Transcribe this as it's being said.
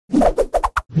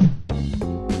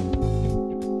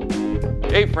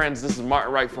Hey friends, this is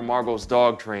Martin Wright from Margot's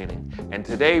Dog Training, and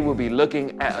today we'll be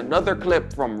looking at another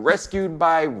clip from Rescued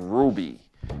by Ruby.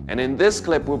 And in this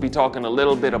clip, we'll be talking a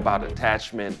little bit about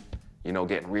attachment,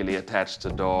 getting really attached to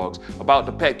dogs, about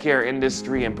the pet care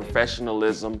industry and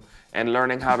professionalism, and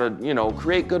learning how to,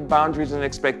 create good boundaries and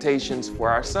expectations for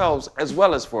ourselves as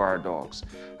well as for our dogs.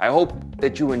 I hope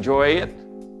that you enjoy it.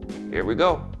 Here we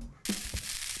go.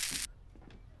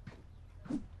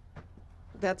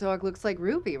 That dog looks like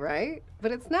Ruby, right?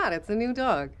 But it's not, it's a new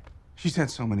dog. She's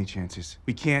had so many chances.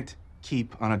 We can't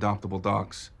keep unadoptable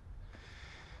dogs.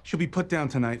 She'll be put down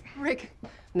tonight. Rick,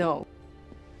 no.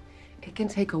 It can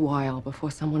take a while before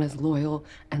someone as loyal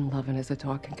and loving as a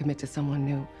dog can commit to someone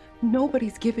new.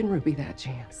 Nobody's given Ruby that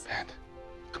chance. Pat,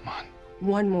 come on.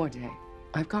 One more day.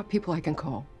 I've got people I can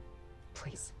call.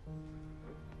 Please.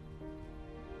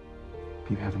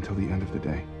 You have until the end of the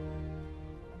day.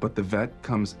 But the vet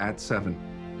comes at 7.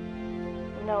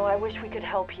 No, I wish we could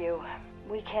help you.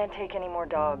 We can't take any more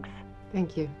dogs.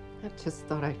 Thank you. I just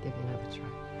thought I'd give you another try.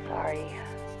 Sorry.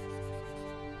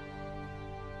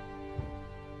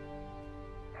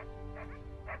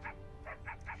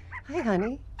 Hi,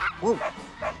 honey. Whoa.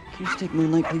 Can you just take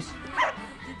Moonlight, please?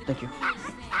 Thank you.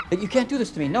 You can't do this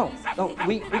to me. No. No,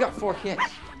 we got 4 kids.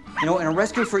 And a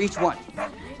rescue for each one.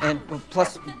 And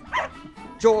plus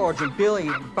George and Billy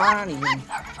and Bonnie and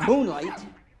Moonlight.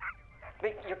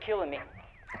 You're killing me.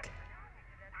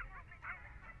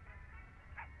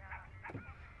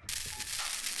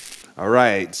 All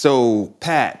right, so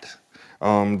Pat,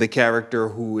 the character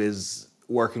who is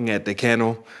working at the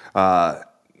kennel, I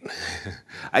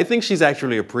think she's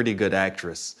actually a pretty good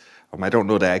actress. I don't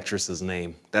know the actress's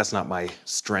name. That's not my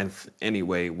strength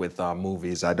anyway with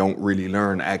movies. I don't really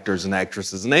learn actors and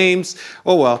actresses' names.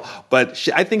 Oh well, but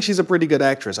I think she's a pretty good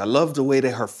actress. I love the way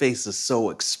that her face is so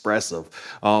expressive.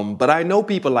 But I know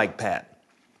people like Pat.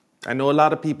 I know a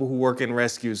lot of people who work in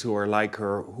rescues who are like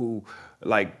her, who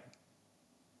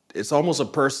it's almost a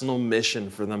personal mission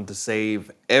for them to save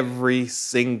every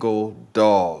single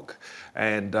dog.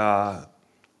 And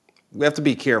we have to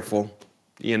be careful.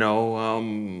 When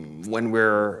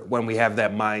we have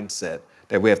that mindset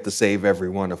that we have to save every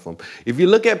one of them. If you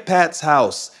look at Pat's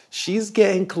house, she's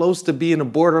getting close to being a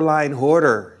borderline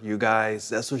hoarder, you guys.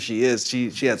 That's what she is.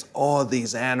 She has all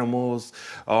these animals.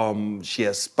 She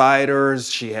has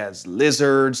spiders, she has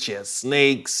lizards, she has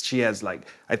snakes, she has I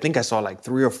think I saw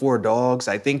 3 or 4 dogs.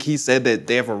 I think he said that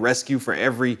they have a rescue for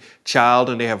every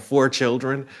child and they have 4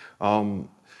 children. We're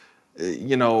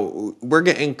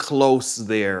getting close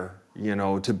there,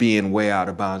 to being way out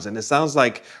of bounds. And it sounds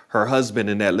like her husband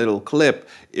in that little clip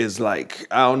is I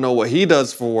don't know what he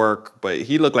does for work, but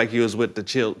he looked like he was with the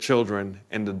children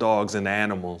and the dogs and the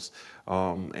animals.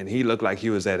 And he looked like he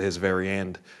was at his very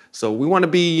end. So we want to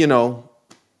be,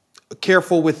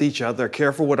 careful with each other,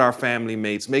 careful with our family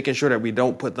mates, making sure that we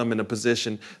don't put them in a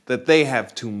position that they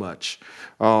have too much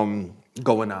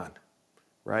going on,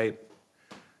 right?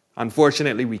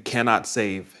 Unfortunately, we cannot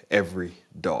save every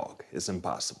dog. It's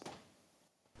impossible.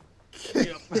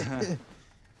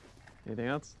 Anything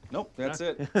else? Nope, that's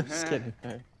it. Just kidding.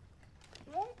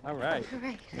 All right. All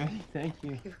right. Thank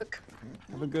you. You're welcome.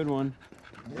 Have a good one.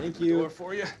 Thank you. Door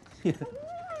for you. Yeah.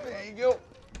 There you go.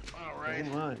 All right.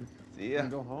 Come on. See ya. Wanna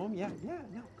go home? Yeah.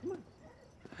 No, come on.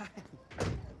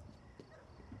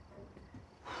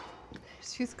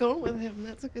 She's going with him.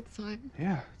 That's a good sign.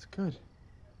 Yeah, it's good.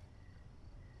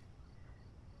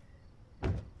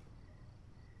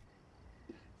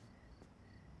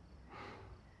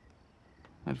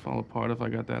 I'd fall apart if I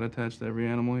got that attached to every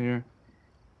animal here.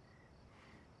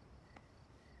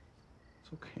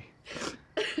 It's okay.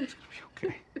 It's gonna be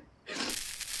okay.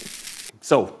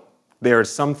 So there's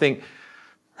something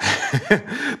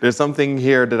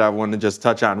here that I want to just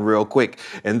touch on real quick.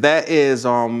 And that is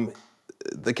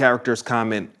the character's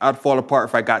comment, I'd fall apart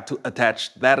if I got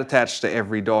attached to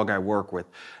every dog I work with.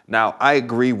 Now, I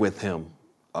agree with him.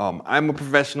 I'm a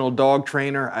professional dog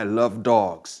trainer. I love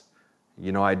dogs.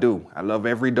 I do. I love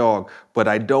every dog, but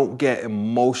I don't get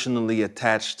emotionally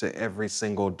attached to every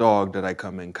single dog that I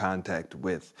come in contact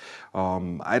with.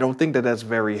 I don't think that that's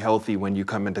very healthy when you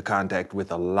come into contact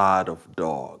with a lot of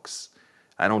dogs.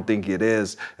 I don't think it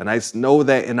is. And I know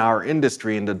that in our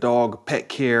industry, in the dog pet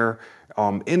care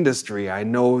industry, I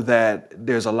know that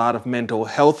there's a lot of mental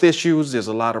health issues, there's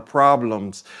a lot of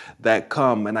problems that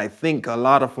come, and I think a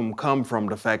lot of them come from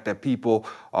the fact that people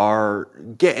are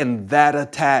getting that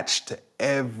attached to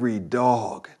every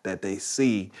dog that they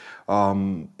see,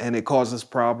 and it causes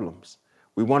problems.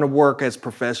 We want to work as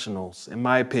professionals, in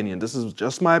my opinion. This is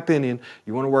just my opinion.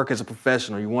 You want to work as a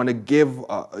professional. You want to give,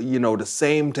 the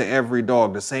same to every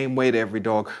dog, the same way to every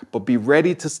dog, but be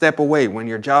ready to step away. When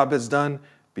your job is done,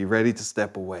 be ready to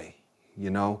step away,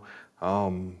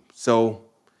 So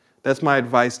that's my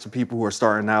advice to people who are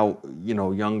starting out,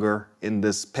 younger in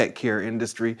this pet care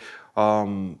industry.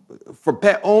 For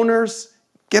pet owners,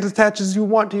 get as attached as you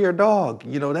want to your dog.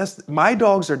 My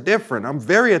dogs are different. I'm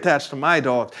very attached to my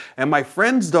dogs. And my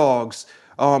friends' dogs,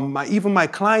 even my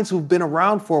clients who've been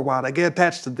around for a while, I get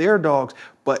attached to their dogs.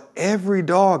 But every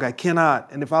dog, I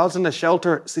cannot. And if I was in a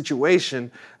shelter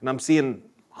situation and I'm seeing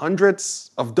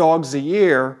hundreds of dogs a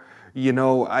year,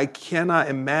 I cannot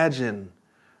imagine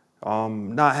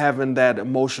not having that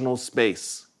emotional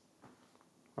space.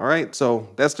 All right, so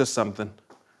that's just something.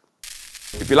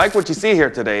 If you like what you see here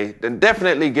today, then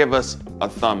definitely give us a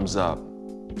thumbs up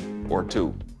or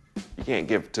 2. You can't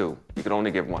give 2, you can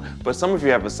only give 1. But some of you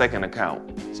have a second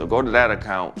account, so go to that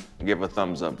account and give a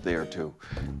thumbs up there too.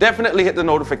 Definitely hit the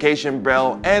notification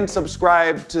bell and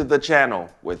subscribe to the channel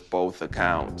with both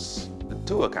accounts.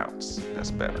 2 accounts,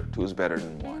 that's better. 2 is better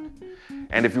than 1.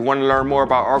 And if you want to learn more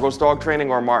about Argos dog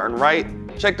training or Martin Wright,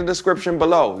 check the description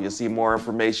below. You'll see more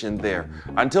information there.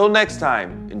 Until next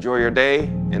time, enjoy your day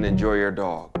and enjoy your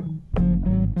dog.